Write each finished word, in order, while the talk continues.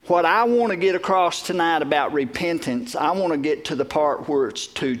What I want to get across tonight about repentance, I want to get to the part where it's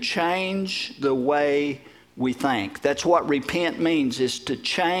to change the way we think. That's what repent means, is to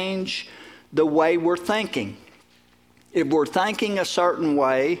change the way we're thinking. If we're thinking a certain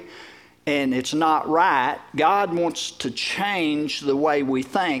way and it's not right, God wants to change the way we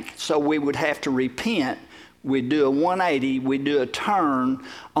think, so we would have to repent. We do a 180, we do a turn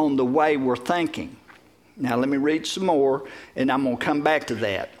on the way we're thinking. Now let me read some more, and I'm going to come back to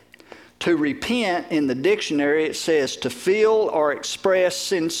that. To repent, in the dictionary, it says to feel or express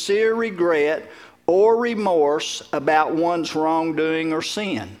sincere regret or remorse about one's wrongdoing or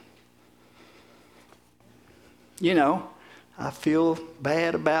sin. You know, I feel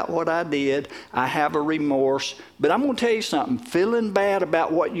bad about what I did. I have a remorse. But I'm going to tell you something. Feeling bad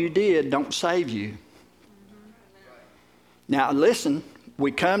about what you did don't save you. Now, listen,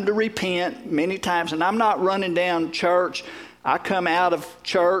 we come to repent many times, and I'm not running down church. I come out of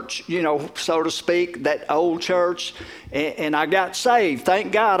church, you know, so to speak, that old church, and I got saved.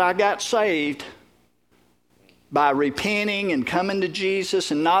 Thank God I got saved by repenting and coming to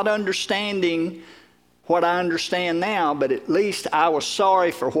Jesus and not understanding what I understand now, but at least I was sorry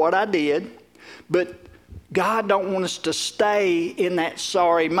for what I did. But God don't want us to stay in that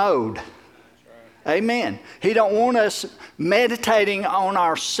sorry mode. Amen. He don't want us meditating on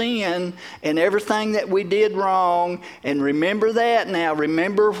our sin and everything that we did wrong. And remember that now.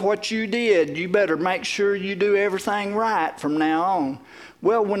 Remember what you did. You better make sure you do everything right from now on.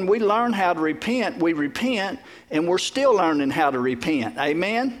 Well, when we learn how to repent, we repent, and we're still learning how to repent.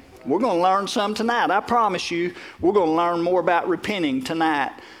 Amen. We're going to learn some tonight. I promise you, we're going to learn more about repenting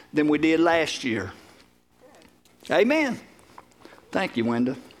tonight than we did last year. Amen. Thank you,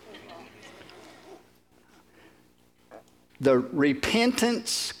 Wenda. The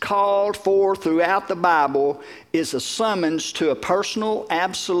repentance called for throughout the Bible is a summons to a personal,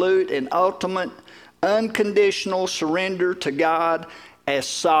 absolute, and ultimate unconditional surrender to God as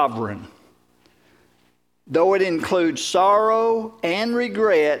sovereign. Though it includes sorrow and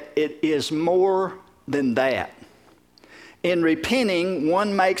regret, it is more than that. In repenting,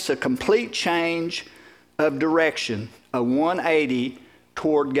 one makes a complete change of direction, a 180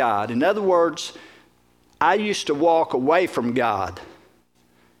 toward God. In other words, I used to walk away from God.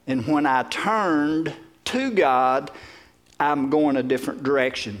 And when I turned to God, I'm going a different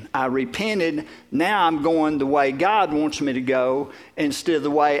direction. I repented. Now I'm going the way God wants me to go instead of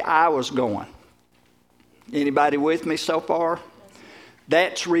the way I was going. Anybody with me so far?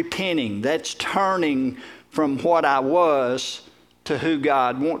 That's repenting. That's turning from what I was to who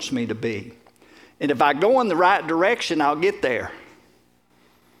God wants me to be. And if I go in the right direction, I'll get there.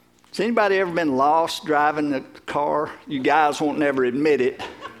 Has anybody ever been lost driving a car? You guys won't never admit it.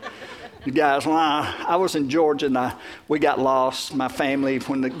 You guys, well, I was in Georgia and we got lost, my family,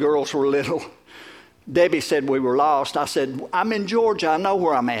 when the girls were little. Debbie said we were lost. I said, I'm in Georgia. I know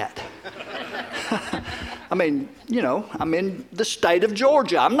where I'm at. I mean, you know, I'm in the state of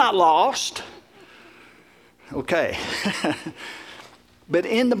Georgia. I'm not lost. Okay. But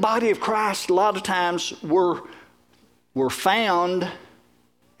in the body of Christ, a lot of times we're found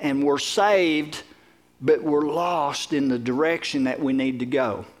and we're saved, but we're lost in the direction that we need to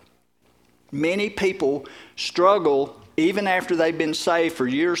go. Many people struggle even after they've been saved for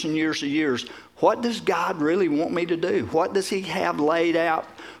years and years and years. What does God really want me to do? What does He have laid out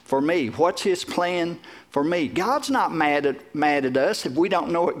for me? What's His plan for me? God's not mad at us if we don't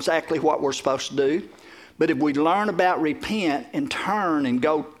know exactly what we're supposed to do. But if we learn about repent and turn and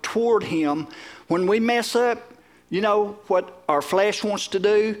go toward Him, when we mess up, you know what our flesh wants to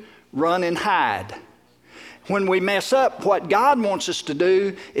do? Run and hide. When we mess up, what God wants us to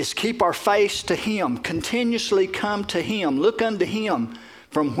do is keep our face to Him, continuously come to Him, look unto Him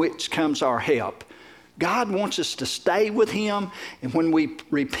from which comes our help. God wants us to stay with Him, and when we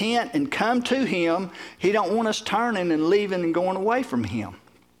repent and come to Him, He don't want us turning and leaving and going away from Him.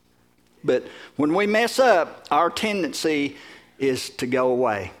 But when we mess up, our tendency is to go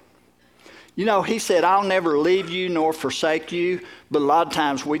away. You know, He said, I'll never leave you nor forsake you. But a lot of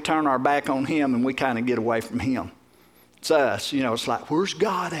times we turn our back on Him and we kind of get away from Him. It's us. You know, it's like, where's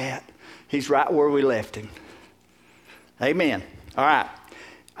God at? He's right where we left Him. Amen. All right.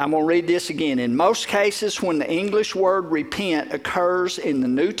 I'm going to read this again. In most cases, when the English word repent occurs in the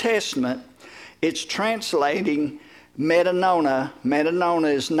New Testament, it's translating metanoia.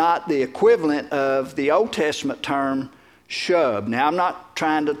 Metanoia is not the equivalent of the Old Testament term shub. Now, I'm not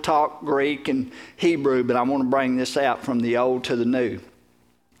trying to talk Greek and Hebrew, but I want to bring this out from the Old to the New.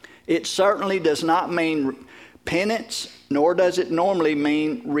 It certainly does not mean penance, nor does it normally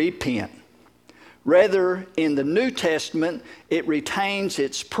mean repent. Rather, in the New Testament, it retains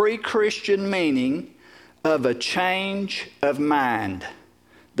its pre-Christian meaning of a change of mind.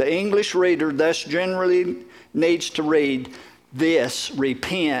 The English reader thus generally needs to read this,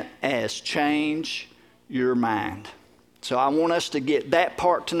 repent, as change your mind. So I want us to get that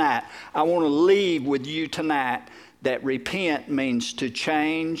part tonight. I want to leave with you tonight that repent means to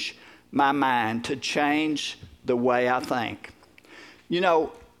change my mind, to change the way I think. You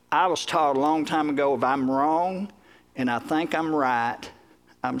know, I was taught a long time ago, if I'm wrong and I think I'm right,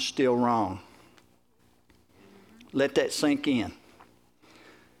 I'm still wrong. Let that sink in.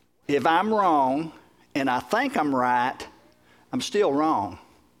 If I'm wrong and I think I'm right, I'm still wrong.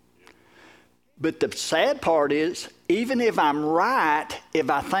 But the sad part is, even if I'm right, if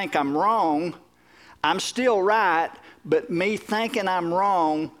I think I'm wrong, I'm still right, but me thinking I'm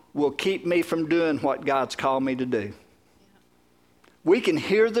wrong will keep me from doing what God's called me to do. We can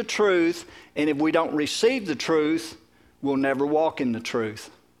hear the truth, and if we don't receive the truth, we'll never walk in the truth.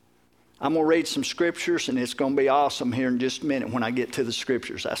 I'm going to read some scriptures, and it's going to be awesome here in just a minute when I get to the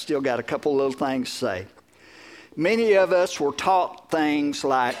scriptures. I still got a couple little things to say. Many of us were taught things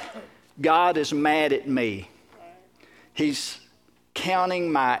like, God is mad at me. He's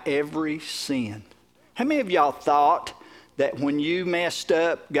counting my every sin. How many of y'all thought that when you messed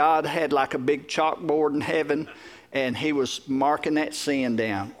up, God had like a big chalkboard in heaven and he was marking that sin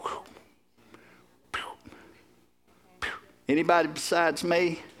down? Anybody besides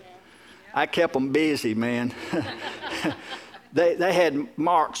me? I kept them busy, man. They had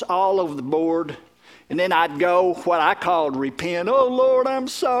marks all over the board. And then I'd go what I called repent. Oh, Lord, I'm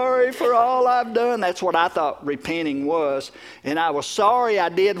sorry for all I've done. That's what I thought repenting was. And I was sorry I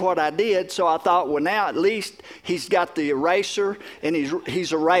did what I did. So I thought, well, now at least he's got the eraser and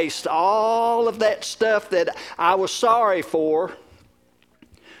he's erased all of that stuff that I was sorry for.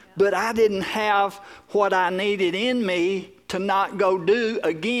 But I didn't have what I needed in me to not go do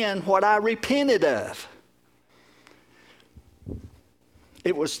again what I repented of.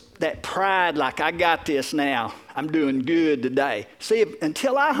 It was that pride, like, I got this now. I'm doing good today. See,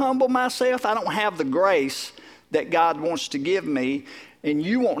 until I humble myself, I don't have the grace that God wants to give me, and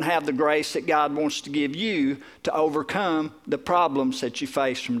you won't have the grace that God wants to give you to overcome the problems that you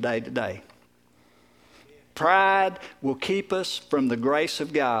face from day to day. Pride will keep us from the grace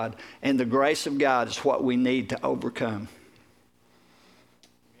of God, and the grace of God is what we need to overcome.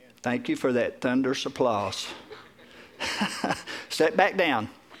 Thank you for that thunderous applause. Step back down.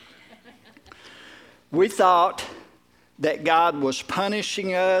 We thought that God was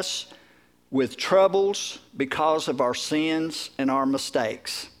punishing us with troubles because of our sins and our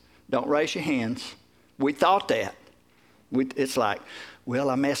mistakes. Don't raise your hands. We thought that. It's like,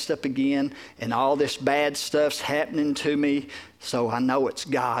 well, I messed up again and all this bad stuff's happening to me, so I know it's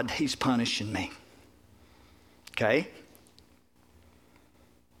God. He's punishing me. Okay?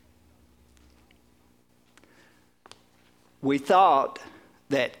 We thought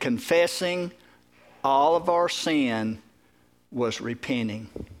that confessing all of our sin was repenting.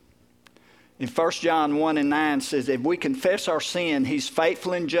 In 1 John 1:9 says, if we confess our sin, he's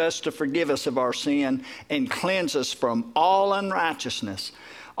faithful and just to forgive us of our sin and cleanse us from all unrighteousness.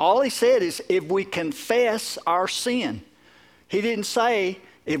 All he said is if we confess our sin. He didn't say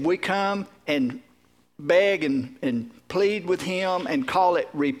if we come and beg and plead with him and call it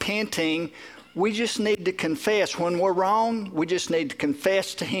repenting. We just need to confess. When we're wrong, we just need to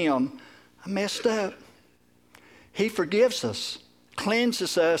confess to him, I messed up. He forgives us,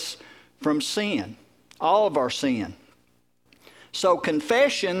 cleanses us from sin, all of our sin. So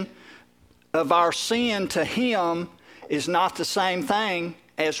confession of our sin to him is not the same thing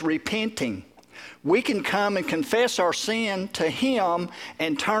as repenting. We can come and confess our sin to him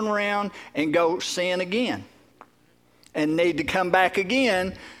and turn around and go sin again and need to come back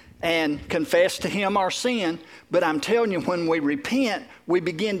again and confess to him our sin. But I'm telling you, when we repent, we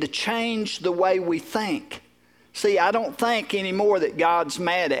begin to change the way we think. See, I don't think anymore that God's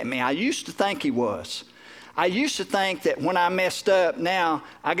mad at me. I used to think he was. I used to think that when I messed up, now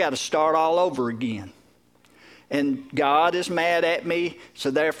I got to start all over again. And God is mad at me,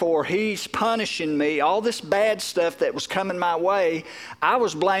 so therefore he's punishing me. All this bad stuff that was coming my way, I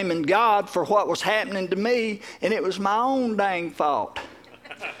was blaming God for what was happening to me, and it was my own dang fault.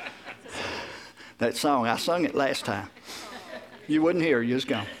 That song, I sung it last time. You wouldn't hear, you was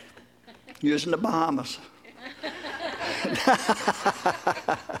gone. You was in the Bahamas.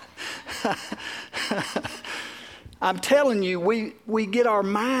 I'm telling you, we get our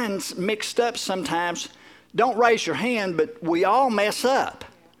minds mixed up sometimes. Don't raise your hand, but we all mess up.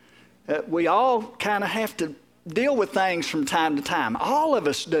 We all kind of have to deal with things from time to time. All of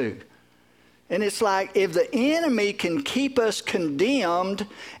us do. And it's like, if the enemy can keep us condemned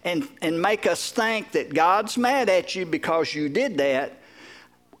and make us think that God's mad at you because you did that,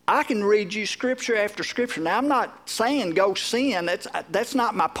 I can read you scripture after scripture. Now, I'm not saying go sin. That's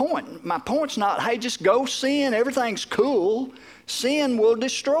not my point. My point's not, hey, just go sin. Everything's cool. Sin will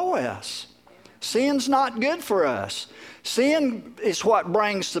destroy us. Sin's not good for us. Sin is what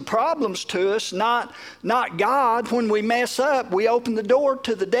brings the problems to us, not God. When we mess up, we open the door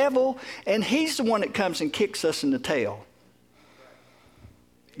to the devil, and he's the one that comes and kicks us in the tail.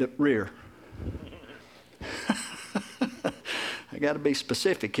 The rear. I got to be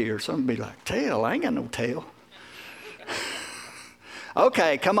specific here. Some be like, tail? I ain't got no tail.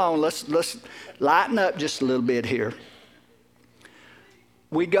 Okay, come on. Let's lighten up just a little bit here.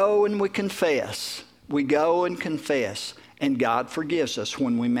 We go and we confess. We go and confess, and God forgives us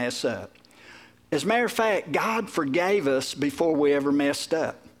when we mess up. As a matter of fact, God forgave us before we ever messed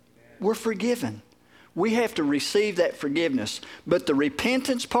up. We're forgiven. We have to receive that forgiveness. But the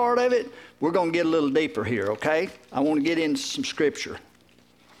repentance part of it, we're going to get a little deeper here, okay? I want to get into some scripture.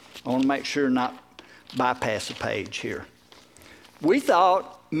 I want to make sure not bypass a page here.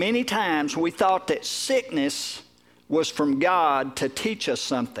 Many times we thought that sickness was from God to teach us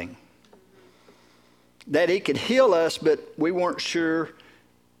something. That he could heal us, but we weren't sure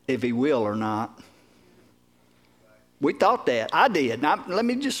if he will or not. We thought that. I did. Now, let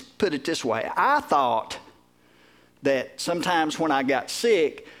me just put it this way. I thought that sometimes when I got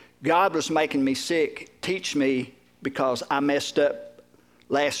sick, God was making me sick, teach me because I messed up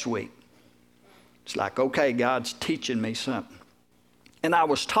last week. It's like, okay, God's teaching me something. And I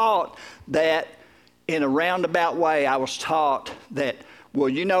was taught that in a roundabout way. I was taught that, well,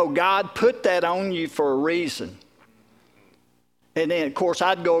 you know, God put that on you for a reason. And then, of course,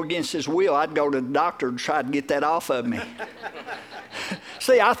 I'd go against his will. I'd go to the doctor to try to get that off of me.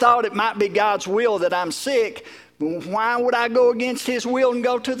 See, I thought it might be God's will that I'm sick. Why would I go against his will and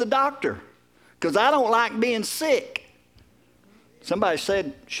go to the doctor? Because I don't like being sick. Somebody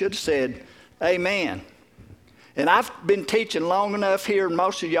should have said, amen. And I've been teaching long enough here, and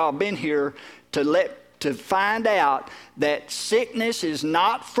most of y'all been here, to find out that sickness is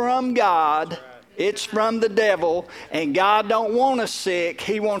not from God. It's from the devil, and God don't want us sick.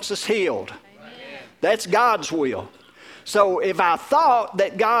 He wants us healed. Amen. That's God's will. So if I thought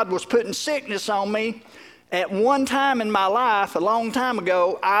that God was putting sickness on me, at one time in my life, a long time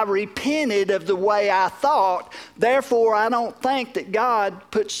ago, I repented of the way I thought. Therefore, I don't think that God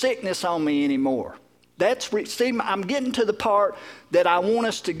put sickness on me anymore. See, I'm getting to the part that I want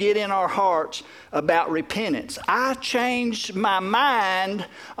us to get in our hearts about repentance. I changed my mind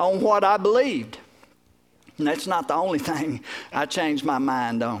on what I believed. And that's not the only thing I changed my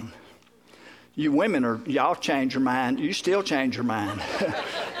mind on. You women y'all change your mind. You still change your mind.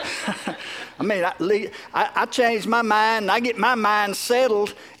 I mean, I change my mind, and I get my mind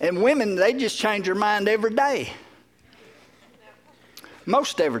settled, and women, they just change their mind every day.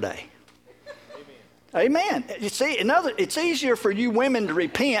 Most every day. Amen. You see, it's easier for you women to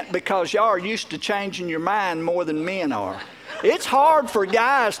repent because y'all are used to changing your mind more than men are. It's hard for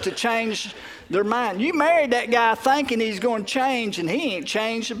guys to change their mind. You married that guy thinking he's going to change, and he ain't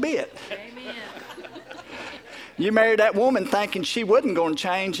changed a bit. Amen. You married that woman thinking she wasn't going to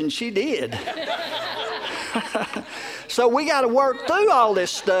change, and she did. So we got to work through all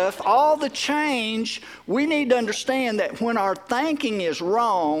this stuff, all the change. We need to understand that when our thinking is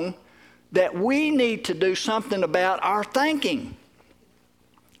wrong, that we need to do something about our thinking.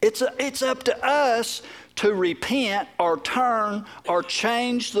 It's up to us to repent or turn or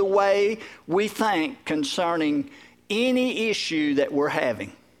change the way we think concerning any issue that we're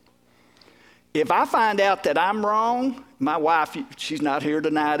having. If I find out that I'm wrong, my wife, she's not here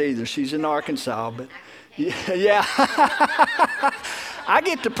tonight either. She's in Arkansas, but yeah. I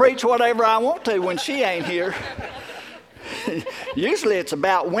get to preach whatever I want to when she ain't here. Usually it's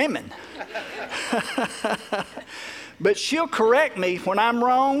about women. But she'll correct me when I'm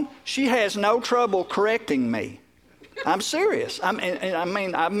wrong. She has no trouble correcting me. I'm serious. I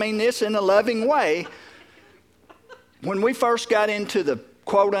mean this in a loving way. When we first got into the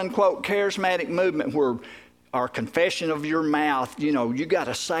quote-unquote charismatic movement where our confession of your mouth, you know, you got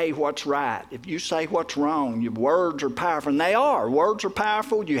to say what's right. If you say what's wrong, your words are powerful. And they are. Words are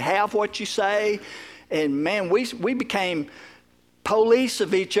powerful. You have what you say. And, man, we became police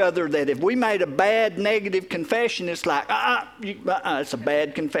of each other, that if we made a bad negative confession, it's like, it's a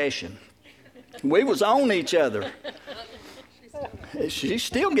bad confession. We was on each other. She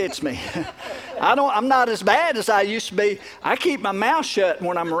still gets me. I'm not as bad as I used to be. I keep my mouth shut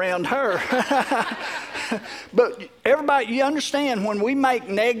when I'm around her. But everybody, you understand, when we make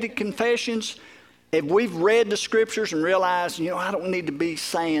negative confessions, if we've read the scriptures and realized, I don't need to be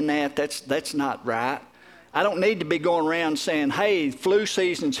saying that, that's not right. I don't need to be going around saying, hey, flu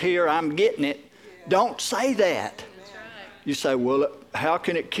season's here, I'm getting it. Don't say that. That's right. You say, well, how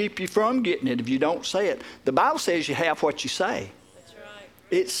can it keep you from getting it if you don't say it? The Bible says you have what you say. That's right.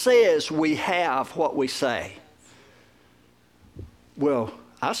 It says we have what we say. Well,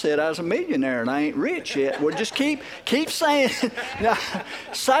 I said I was a millionaire and I ain't rich yet. Well, just keep saying. Now,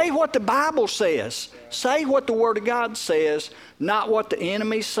 say what the Bible says. Say what the Word of God says, not what the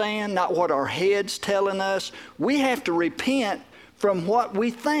enemy's saying, not what our head's telling us. We have to repent from what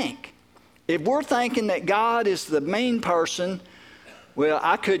we think. If we're thinking that God is the mean person, well,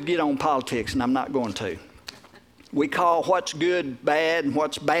 I could get on politics and I'm not going to. We call what's good bad and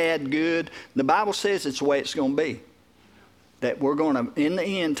what's bad good. The Bible says it's the way it's going to be. That we're going to, in the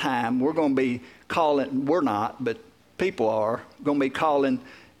end time, we're going to be calling, we're not, but people are, going to be calling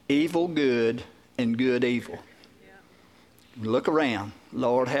evil good and good evil. Yeah. Look around.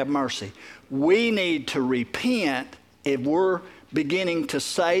 Lord, have mercy. We need to repent if we're beginning to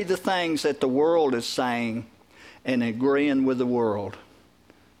say the things that the world is saying and agreeing with the world.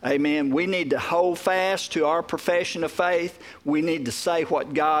 Amen. We need to hold fast to our profession of faith. We need to say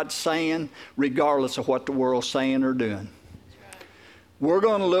what God's saying, regardless of what the world's saying or doing. We're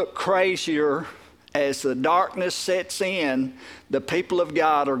going to look crazier as the darkness sets in. The people of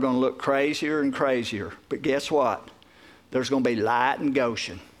God are going to look crazier and crazier. But guess what? There's going to be light in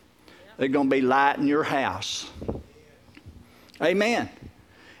Goshen. There's going to be light in your house. Amen.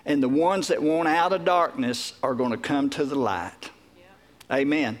 And the ones that want out of darkness are going to come to the light.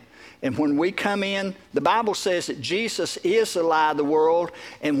 Amen. And when we come in, the Bible says that Jesus is the light of the world.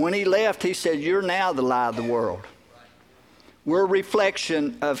 And when he left, he said, you're now the light of the world. We're a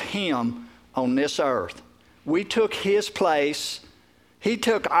reflection of him on this earth. We took his place. He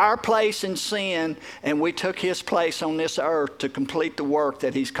took our place in sin, and we took his place on this earth to complete the work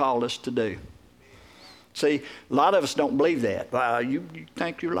that he's called us to do. See, a lot of us don't believe that. You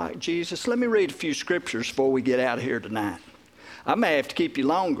think you're like Jesus? Let me read a few scriptures before we get out of here tonight. I may have to keep you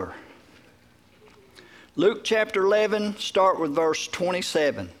longer. Luke chapter 11, start with verse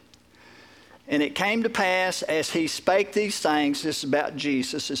 27. And it came to pass, as he spake these things, this is about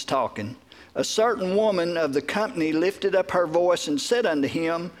Jesus is talking, a certain woman of the company lifted up her voice and said unto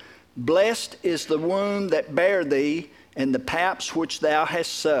him, Blessed is the womb that bare thee, and the paps which thou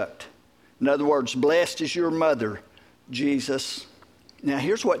hast sucked. In other words, blessed is your mother, Jesus. Now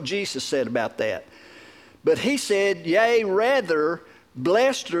here's what Jesus said about that. But he said, Yea, rather,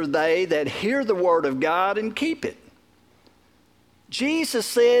 blessed are they that hear the word of God and keep it. Jesus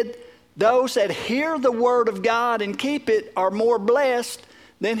said, those that hear the word of God and keep it are more blessed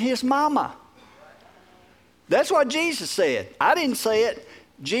than his mama. That's what Jesus said. I didn't say it.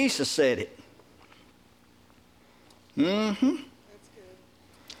 Jesus said it.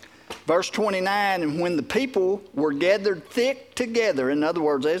 Verse 29, and when the people were gathered thick together, in other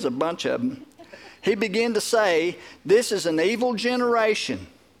words, there's a bunch of them, he began to say, this is an evil generation.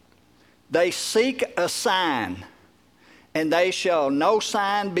 They seek a sign, and they shall no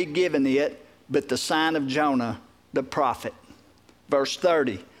sign be given it, but the sign of Jonah the prophet. Verse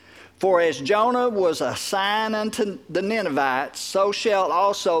 30, for as Jonah was a sign unto the Ninevites, so shall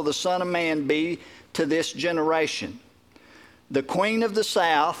also the Son of Man be to this generation. The queen of the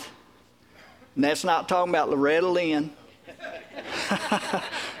south, and that's not talking about Loretta Lynn.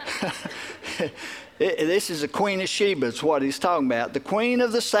 This is the Queen of Sheba, is what he's talking about. The queen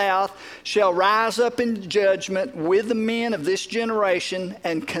of the south shall rise up in judgment with the men of this generation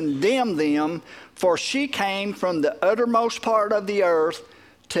and condemn them, for she came from the uttermost part of the earth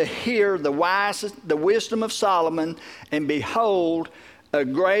to hear the wisdom of Solomon, and behold, a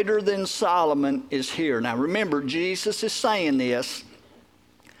greater than Solomon is here. Now remember, Jesus is saying this.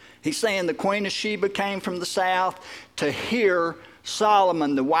 He's saying the Queen of Sheba came from the south to hear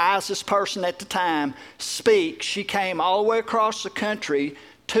Solomon, the wisest person at the time, speak. She came all the way across the country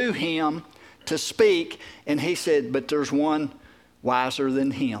to him to speak, and he said, but there's one wiser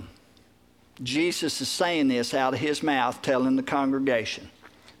than him. Jesus is saying this out of his mouth, telling the congregation.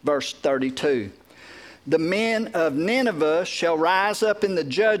 Verse 32, the men of Nineveh shall rise up in the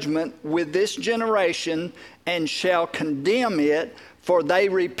judgment with this generation and shall condemn it, for they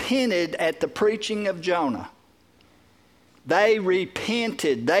repented at the preaching of Jonah. They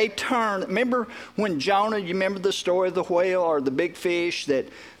repented. They turned. Remember when Jonah, you remember the story of the whale or the big fish that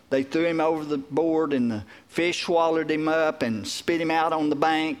they threw him over the board, and the fish swallowed him up and spit him out on the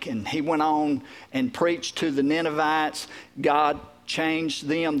bank. And he went on and preached to the Ninevites. God changed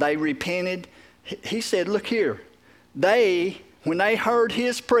them. They repented. He said, look here. When they heard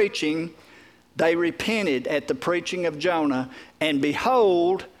his preaching, they repented at the preaching of Jonah. And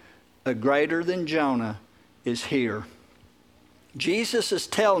behold, a greater than Jonah is here. Jesus is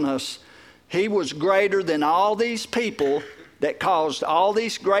telling us he was greater than all these people that caused all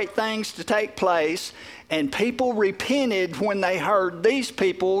these great things to take place, and people repented when they heard these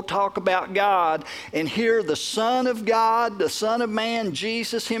people talk about God, and here the Son of God, the Son of Man,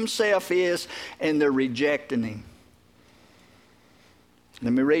 Jesus himself is, and they're rejecting him.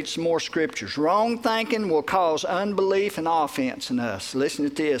 Let me read some more scriptures. Wrong thinking will cause unbelief and offense in us. Listen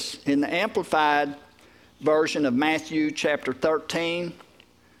to this. In the Amplified version of Matthew chapter 13,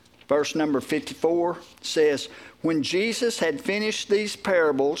 verse number 54, says, when Jesus had finished these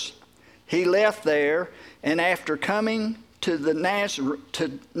parables, he left there, and after coming to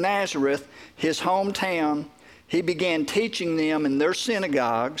Nazareth, his hometown, he began teaching them in their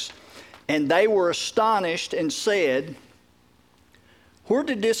synagogues, and they were astonished and said, where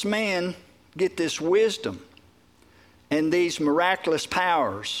did this man get this wisdom and these miraculous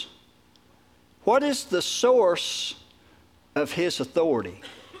powers? What is the source of his authority?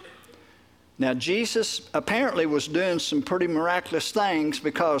 Now, Jesus apparently was doing some pretty miraculous things,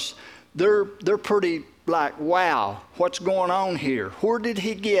 because they're pretty like, wow, what's going on here? Where did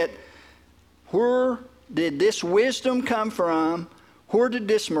this wisdom come from? Where did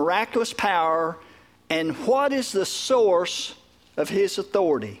this miraculous power, and what is the source of his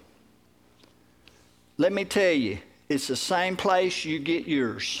authority? Let me tell you, it's the same place you get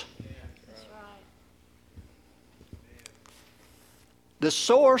yours. The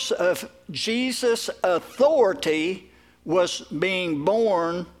source of Jesus' authority was being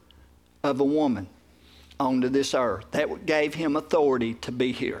born of a woman onto this earth. That gave him authority to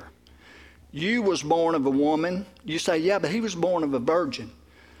be here. You was born of a woman. You say, yeah, but he was born of a virgin.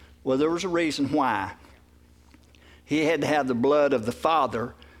 Well, there was a reason why. He had to have the blood of the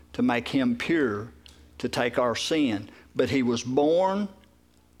Father to make him pure, to take our sin. But he was born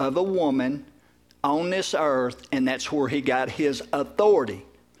of a woman on this earth, and that's where he got his authority.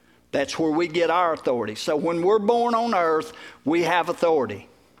 That's where we get our authority. So when we're born on earth, we have authority.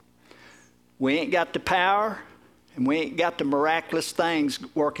 We ain't got the power, and we ain't got the miraculous things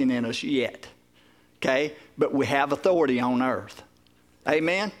working in us yet. Okay? But we have authority on earth.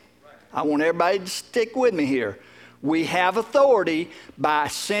 Amen? I want everybody to stick with me here. We have authority by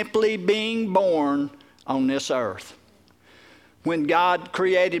simply being born on this earth. When God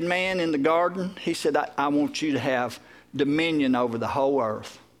created man in the garden, he said, I want you to have dominion over the whole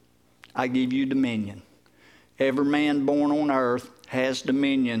earth. I give you dominion. Every man born on earth has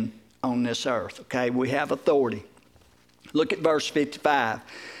dominion on this earth. Okay, we have authority. Look at verse 55.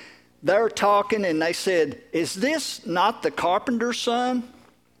 They're talking, and they said, is this not the carpenter's son?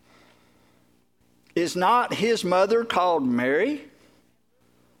 Is not his mother called Mary?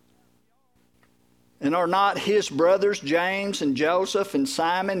 And are not his brothers James and Joseph and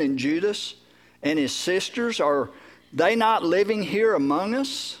Simon and Judas and his sisters? Are they not living here among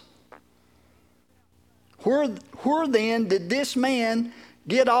us? Where then did this man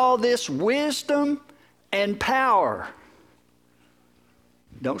get all this wisdom and power?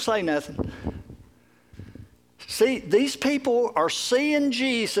 Don't say nothing. See, these people are seeing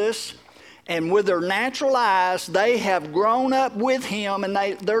Jesus, and with their natural eyes, they have grown up with him, and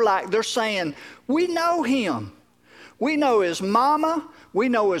they're saying, we know him. We know his mama. We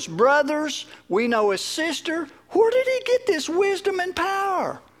know his brothers. We know his sister. Where did he get this wisdom and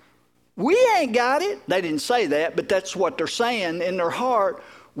power? We ain't got it. They didn't say that, but that's what they're saying in their heart.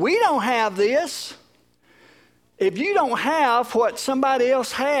 We don't have this. If you don't have what somebody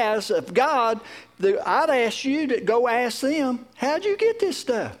else has of God, I'd ask you to go ask them, how'd you get this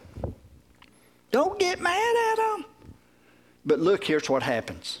stuff? Don't get mad at them. But look, here's what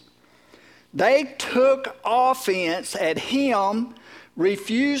happens. They took offense at him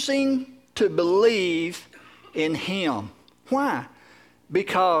refusing to believe in him. Why?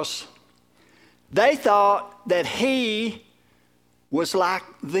 Because they thought that he was like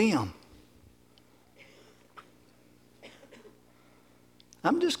them.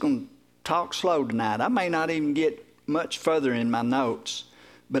 I'm just going to talk slow tonight. I may not even get much further in my notes,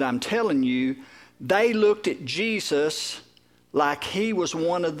 but I'm telling you, they looked at Jesus like he was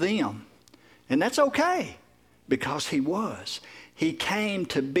one of them. And that's okay, because he was. He came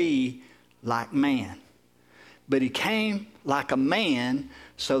to be like man. But he came like a man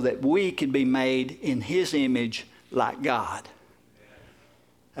so that we could be made in his image like God.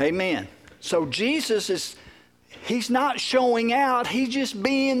 Amen. So he's not showing out. He's just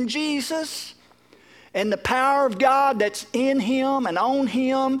being Jesus. And the power of God that's in him and on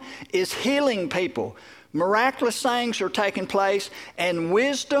him is healing people. Miraculous things are taking place, and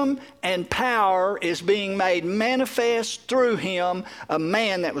wisdom and power is being made manifest through him, a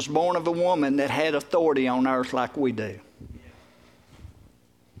man that was born of a woman that had authority on earth like we do.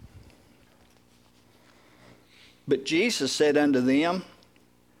 But Jesus said unto them,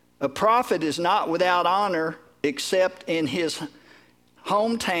 a prophet is not without honor except in his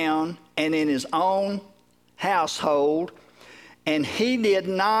hometown and in his own household. And he did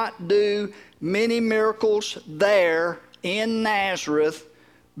not do many miracles there in Nazareth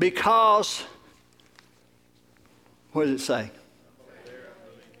because, what does it say?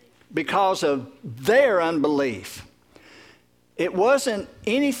 Because of their unbelief. It wasn't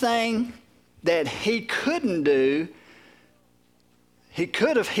anything that he couldn't do. He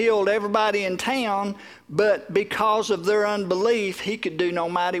could have healed everybody in town, but because of their unbelief, he could do no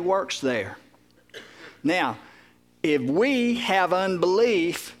mighty works there. Now, if we have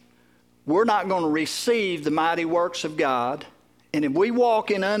unbelief, we're not going to receive the mighty works of God. And if we walk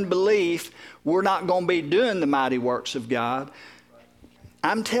in unbelief, we're not going to be doing the mighty works of God.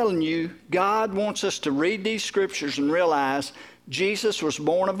 I'm telling you, God wants us to read these scriptures and realize Jesus was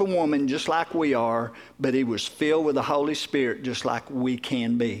born of a woman just like we are, but he was filled with the Holy Spirit just like we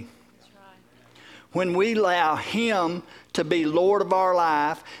can be. That's right. When we allow him to be Lord of our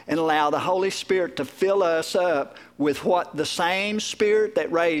life and allow the Holy Spirit to fill us up with what the same Spirit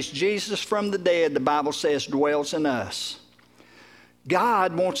that raised Jesus from the dead, the Bible says, dwells in us.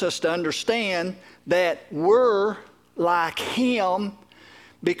 God wants us to understand that we're like him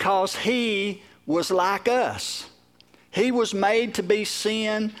because he was like us. He was made to be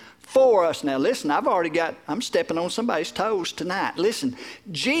sin for us. Now listen, I'm stepping on somebody's toes tonight. Listen,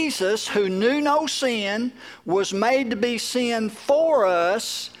 Jesus, who knew no sin, was made to be sin for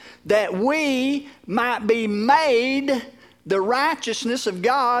us that we might be made the righteousness of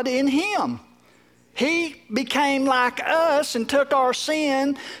God in him. He became like us and took our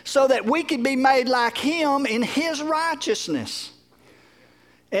sin so that we could be made like him in his righteousness.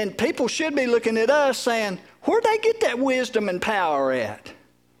 And people should be looking at us saying, where'd they get that wisdom and power at?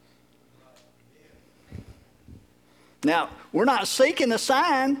 Now, we're not seeking a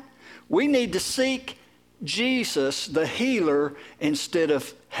sign. We need to seek Jesus, the healer, instead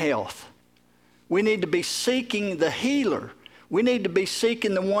of health. We need to be seeking the healer. We need to be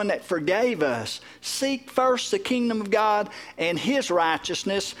seeking the one that forgave us. Seek first the kingdom of God and his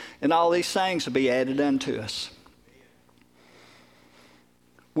righteousness, and all these things will be added unto us.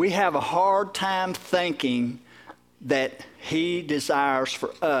 We have a hard time thinking that he desires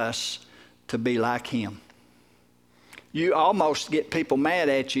for us to be like him. You almost get people mad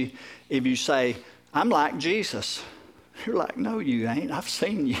at you if you say, I'm like Jesus. You're like, no, you ain't. I've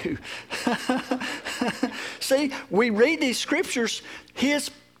seen you. See, we read these scriptures.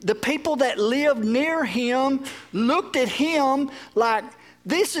 The people that lived near him looked at him like,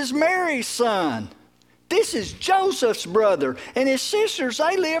 this is Mary's son. This is Joseph's brother. And his sisters,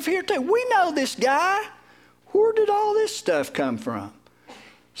 they live here too. We know this guy. Where did all this stuff come from?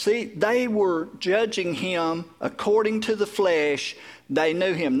 See, they were judging him according to the flesh. They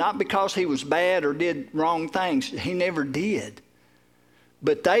knew him, not because he was bad or did wrong things. He never did.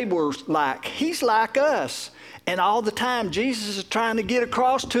 But they were like, he's like us. And all the time, Jesus is trying to get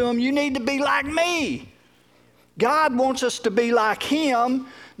across to them, you need to be like me. God wants us to be like him,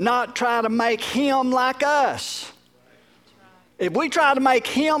 not try to make him like us. If we try to make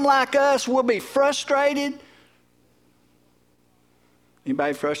him like us, we'll be frustrated.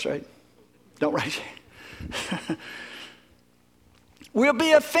 Anybody frustrated? Don't raise your hand. We'll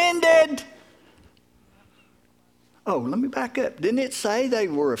be offended. Oh, let me back up. Didn't it say they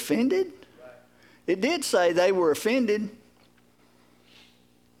were offended? It did say they were offended.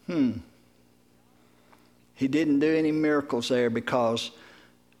 He didn't do any miracles there because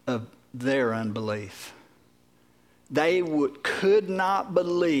of their unbelief. They could not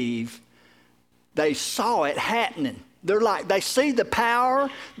believe. They saw it happening. They see the power,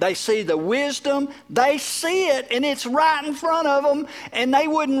 they see the wisdom, they see it, and it's right in front of them, and they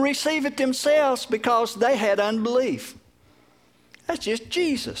wouldn't receive it themselves because they had unbelief. That's just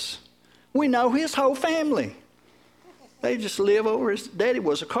Jesus. We know his whole family. They just live over. His daddy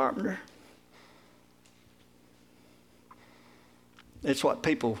was a carpenter. It's what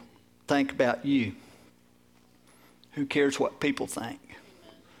people think about you. Who cares what people think?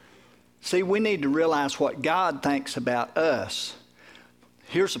 See, we need to realize what God thinks about us.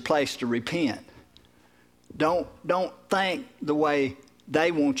 Here's a place to repent. Don't think the way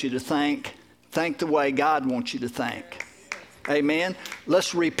they want you to think. Think the way God wants you to think. Amen.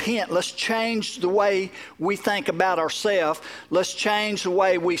 Let's repent. Let's change the way we think about ourselves. Let's change the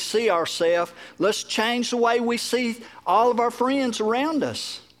way we see ourselves. Let's change the way we see all of our friends around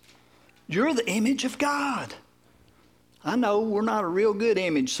us. You're the image of God. I know we're not a real good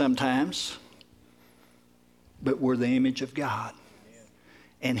image sometimes, but we're the image of God.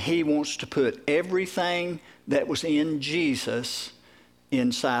 And He wants to put everything that was in Jesus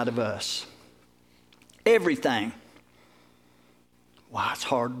inside of us. Everything. Why, it's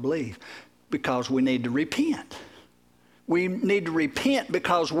hard to believe. Because we need to repent. We need to repent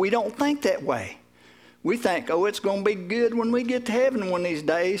because we don't think that way. We think, oh, it's going to be good when we get to heaven one of these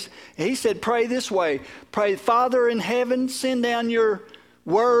days. And He said, pray this way. Pray, Father in heaven, send down your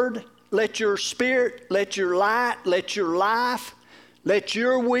word. Let your spirit, let your light, let your life, let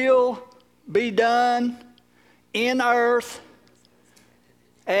your will be done in earth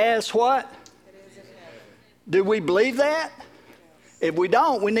as what? Do we believe that? If we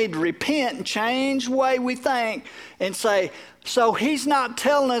don't, we need to repent and change the way we think and say, so He's not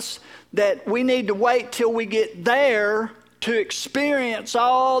telling us that we need to wait till we get there to experience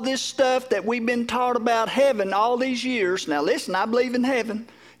all this stuff that we've been taught about heaven all these years. Now listen, I believe in heaven.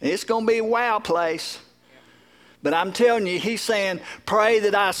 It's going to be a wow place. But I'm telling you, He's saying, pray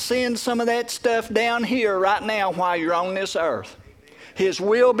that I send some of that stuff down here right now while you're on this earth. His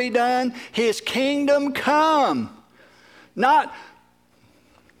will be done. His kingdom come. Not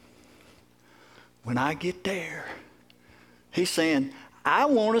when I get there. He's saying, I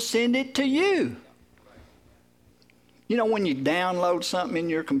want to send it to you. You know when you download something in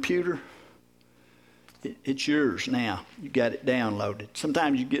your computer, it's yours now. You got it downloaded.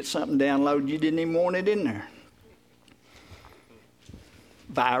 Sometimes you get something downloaded, you didn't even want it in there.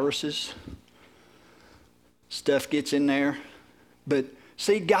 Viruses, stuff gets in there. But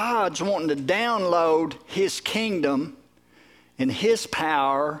see, God's wanting to download His kingdom and His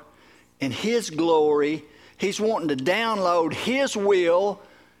power and His glory. He's wanting to download His will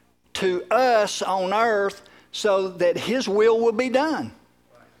to us on earth so that His will be done.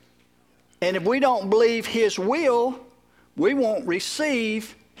 And if we don't believe His will, we won't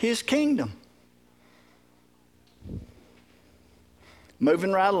receive His kingdom.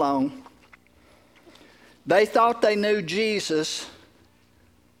 Moving right along. They thought they knew Jesus,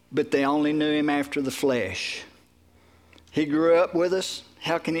 but they only knew Him after the flesh. He grew up with us.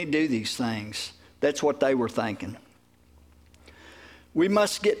 How can He do these things? That's what they were thinking. We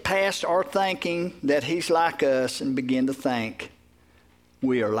must get past our thinking that He's like us and begin to think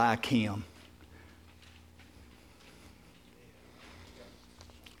we are like Him.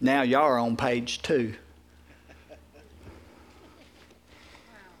 Now y'all are on page 2.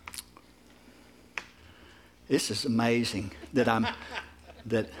 This is amazing that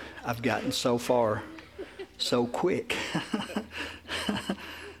I've gotten so far so quick.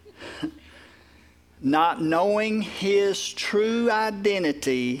 Not knowing His true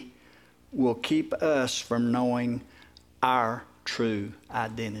identity will keep us from knowing our true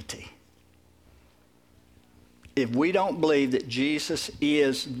identity. If we don't believe that Jesus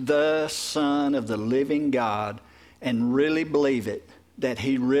is the Son of the living God and really believe it, that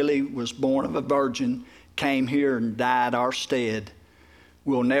He really was born of a virgin, came here and died our stead,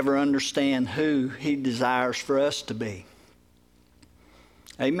 we'll never understand who He desires for us to be.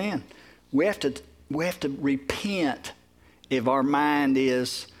 Amen. We have to repent if our mind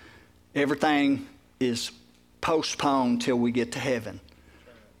is, everything is postponed till we get to heaven.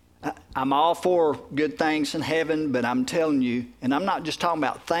 I'm all for good things in heaven, but I'm telling you, and I'm not just talking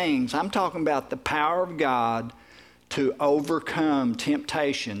about things, I'm talking about the power of God to overcome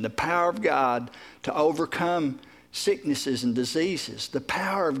temptation, the power of God to overcome sicknesses and diseases, the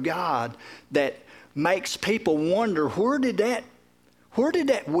power of God that makes people wonder, where did that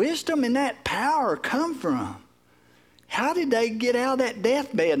wisdom and that power come from? How did they get out of that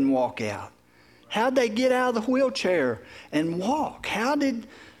deathbed and walk out? How did they get out of the wheelchair and walk? How did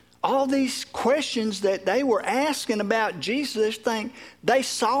all these questions that they were asking about Jesus, they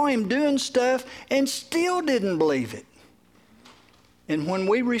saw Him doing stuff and still didn't believe it. And when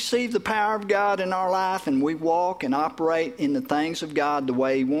we receive the power of God in our life and we walk and operate in the things of God the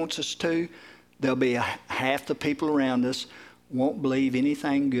way He wants us to, there'll be half the people around us won't believe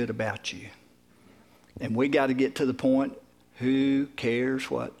anything good about you. And we got to get to the point, who cares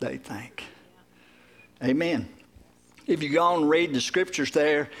what they think? Amen. If you go on and read the scriptures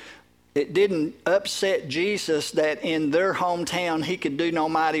there, it didn't upset Jesus that in their hometown He could do no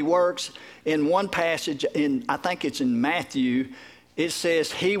mighty works. In one passage, I think it's in Matthew, it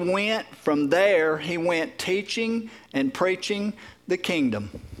says he went from there, he went teaching and preaching the kingdom.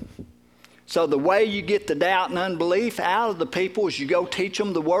 So the way you get the doubt and unbelief out of the people is you go teach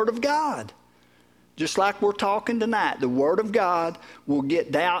them the Word of God. Just like we're talking tonight, the Word of God will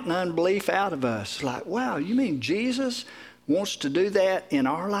get doubt and unbelief out of us. Like, wow, you mean Jesus wants to do that in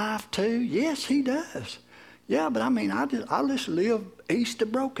our life too? Yes, he does. Yeah, but I mean, I just live east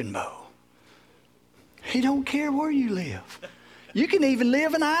of Broken Bow. He don't care where you live. You can even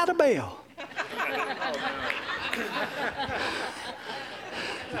live in Idabel.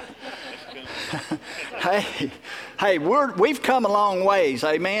 Hey, we've come a long ways,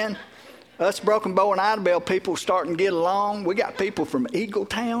 amen? Us Broken Bow and Idabel people starting to get along. We got people from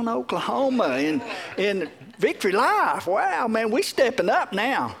Eagletown, Oklahoma, in Victory Life. Wow, man, we stepping up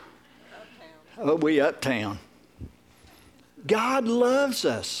now. Oh, we uptown. God loves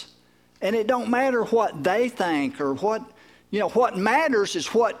us. And it don't matter what they think or what matters is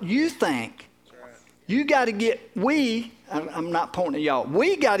what you think. You got to get, I'm not pointing at y'all,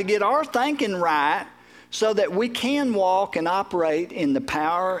 we got to get our thinking right so that we can walk and operate in the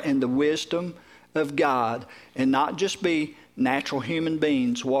power and the wisdom of God and not just be natural human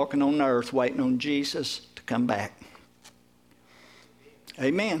beings walking on earth waiting on Jesus to come back.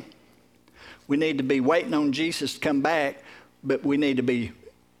 Amen. We need to be waiting on Jesus to come back, but we need to be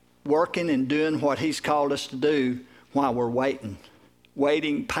working and doing what he's called us to do while we're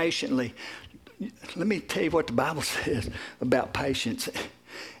waiting patiently. Let me tell you what the Bible says about patience.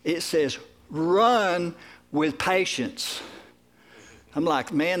 It says, run with patience. I'm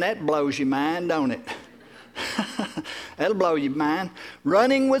like, man, that blows your mind, don't it? That'll blow your mind.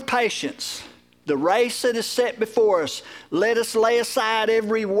 Running with patience. The race that is set before us. Let us lay aside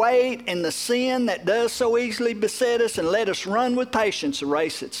every weight and the sin that does so easily beset us, and let us run with patience the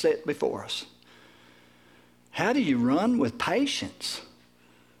race that's set before us. How do you run with patience?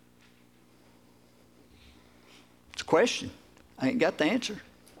 It's a question. I ain't got the answer.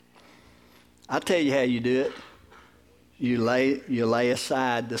 I'll tell you how you do it. You lay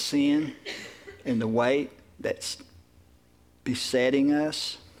aside the sin and the weight that's besetting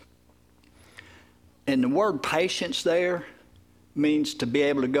us. And the word patience there means to be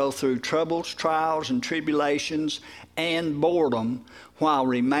able to go through troubles, trials, and tribulations and boredom while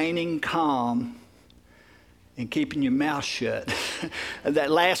remaining calm and keeping your mouth shut.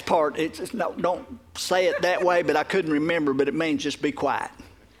 That last part, don't say it that way, but I couldn't remember, but it means just be quiet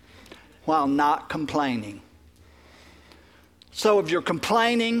while not complaining. So if you're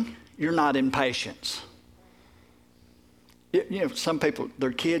complaining, you're not in patience. You know, some people,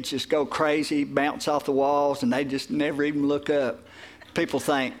 their kids just go crazy, bounce off the walls, and they just never even look up. People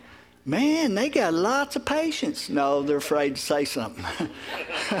think, man, they got lots of patience. No, they're afraid to say something.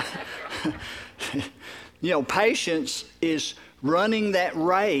 You know, patience is running that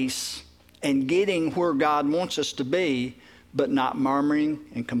race and getting where God wants us to be, but not murmuring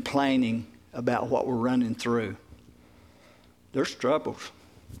and complaining about what we're running through. There's troubles.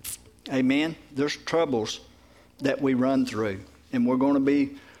 Amen? There's troubles that we run through. And we're going to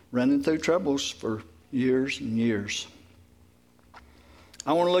be running through troubles for years and years.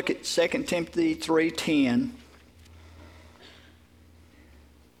 I want to look at 2 Timothy 3:10.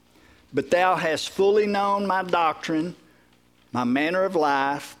 But thou hast fully known my doctrine, my manner of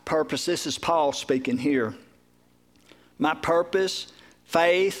life, purpose. This is Paul speaking here. My purpose,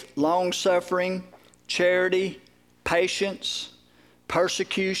 faith, long-suffering, charity, patience,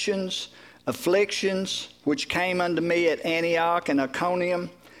 persecutions, afflictions, which came unto me at Antioch and Iconium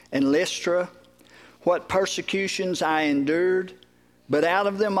and Lystra, what persecutions I endured, but out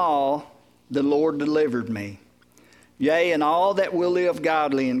of them all the Lord delivered me. Yea, and all that will live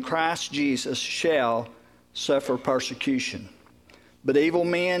godly in Christ Jesus shall suffer persecution. But evil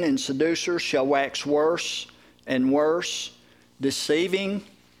men and seducers shall wax worse and worse, deceiving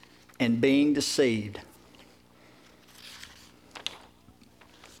and being deceived.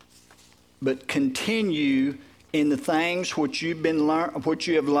 But continue in the things which you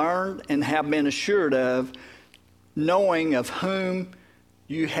have learned and have been assured of, knowing of whom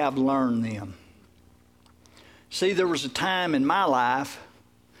you have learned them. See, there was a time in my life,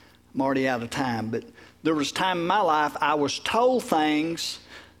 I'm already out of time, but there was a time in my life I was told things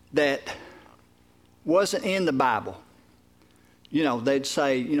that wasn't in the Bible. You know, they'd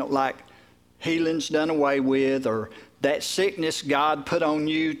say, you know, like healing's done away with, or that sickness God put on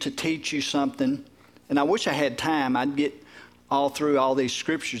you to teach you something. And I wish I had time. I'd get all through all these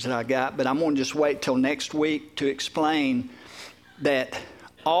scriptures that I got, but I'm going to just wait till next week to explain that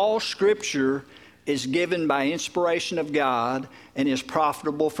all Scripture is given by inspiration of God and is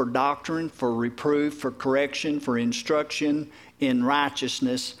profitable for doctrine, for reproof, for correction, for instruction in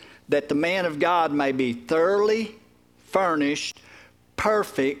righteousness, that the man of God may be thoroughly furnished,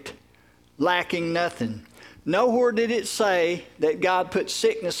 perfect, lacking nothing. Nowhere did it say that God put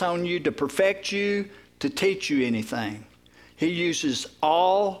sickness on you to perfect you, to teach you anything. He uses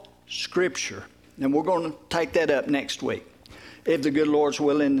all Scripture. And we're going to take that up next week, if the good Lord's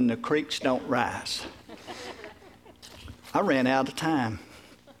willing and the creeks don't rise. I ran out of time.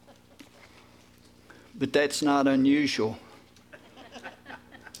 But that's not unusual.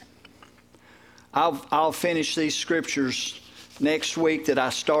 I'll finish these scriptures next week that I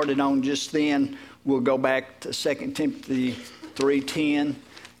started on just then. We'll go back to 2 Timothy 3:10,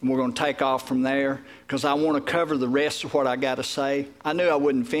 and we're going to take off from there because I want to cover the rest of what I got to say. I knew I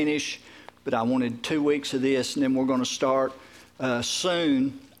wouldn't finish, but I wanted 2 weeks of this, and then we're going to start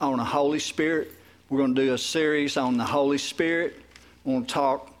soon on the Holy Spirit. We're going to do a series on the Holy Spirit. We're going to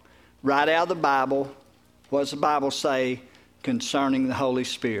talk right out of the Bible. What does the Bible say concerning the Holy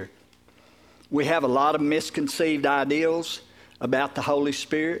Spirit? We have a lot of misconceived ideals about the Holy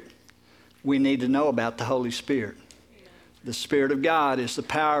Spirit. We need to know about the Holy Spirit. The Spirit of God is the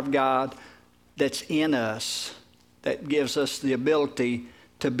power of God that's in us, that gives us the ability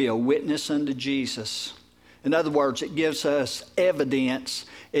to be a witness unto Jesus. In other words, it gives us evidence.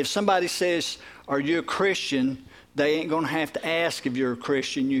 If somebody says, "Are you a Christian?" they ain't going to have to ask if you're a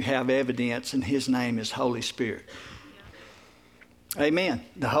Christian. You have evidence, and His name is Holy Spirit. Amen.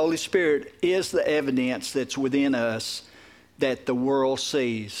 The Holy Spirit is the evidence that's within us that the world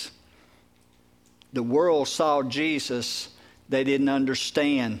sees. The world saw Jesus. They didn't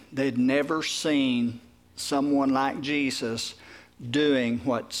understand. They'd never seen someone like Jesus doing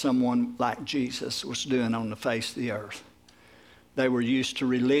what someone like Jesus was doing on the face of the earth. They were used to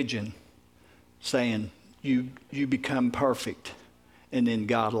religion saying, you become perfect, and then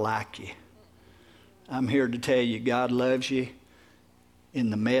God will like you. I'm here to tell you, God loves you in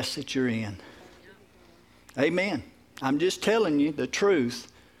the mess that you're in. Amen. I'm just telling you the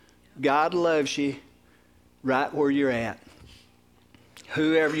truth. God loves you right where you're at.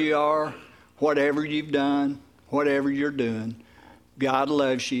 Whoever you are, whatever you've done, whatever you're doing, God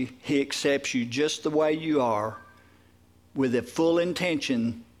loves you. He accepts you just the way you are, with a full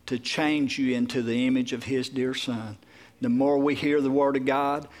intention to change you into the image of His dear Son. The more we hear the Word of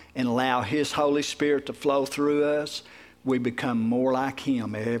God and allow His Holy Spirit to flow through us, we become more like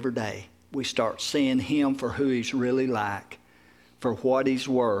Him every day. We start seeing Him for who He's really like, for what He's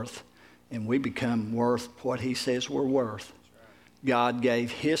worth, and we become worth what He says we're worth. God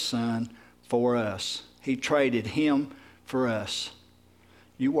gave His Son for us. He traded Him for us.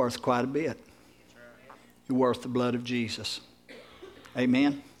 You're worth quite a bit. You're worth the blood of Jesus.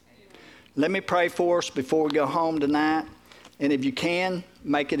 Amen. Let me pray for us before we go home tonight. And if you can,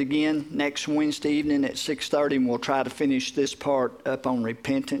 make it again next Wednesday evening at 6:30, and we'll try to finish this part up on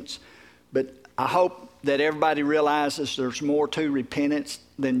repentance. But I hope that everybody realizes there's more to repentance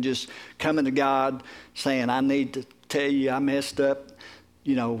than just coming to God saying, "I need to tell you I messed up,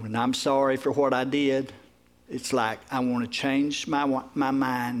 and I'm sorry for what I did." It's like, I want to change my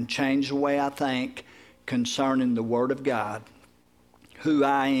mind, change the way I think concerning the Word of God, who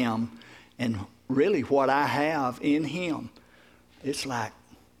I am, and really what I have in Him. It's like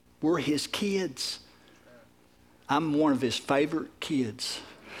we're His kids. I'm one of His favorite kids.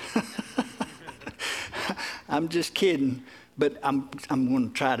 I'm just kidding, but I'm going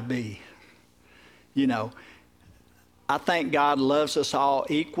to try to be. I think God loves us all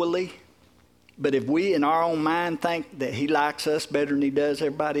equally, but if we in our own mind think that He likes us better than He does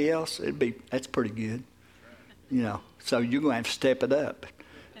everybody else, that's pretty good. So you're going to have to step it up.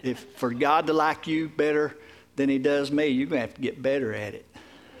 If for God to like you better than He does me, you're going to have to get better at it.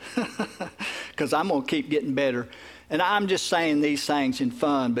 Because I'm going to keep getting better. And I'm just saying these things in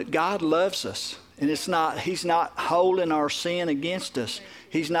fun, but God loves us. And He's not holding our sin against us.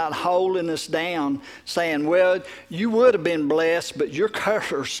 He's not holding us down saying, "Well, you would have been blessed, but you're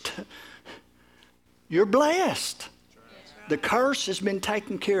cursed." You're blessed. The curse has been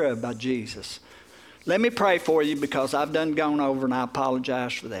taken care of by Jesus. Let me pray for you, because I've done gone over, and I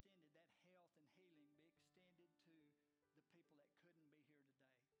apologize for that.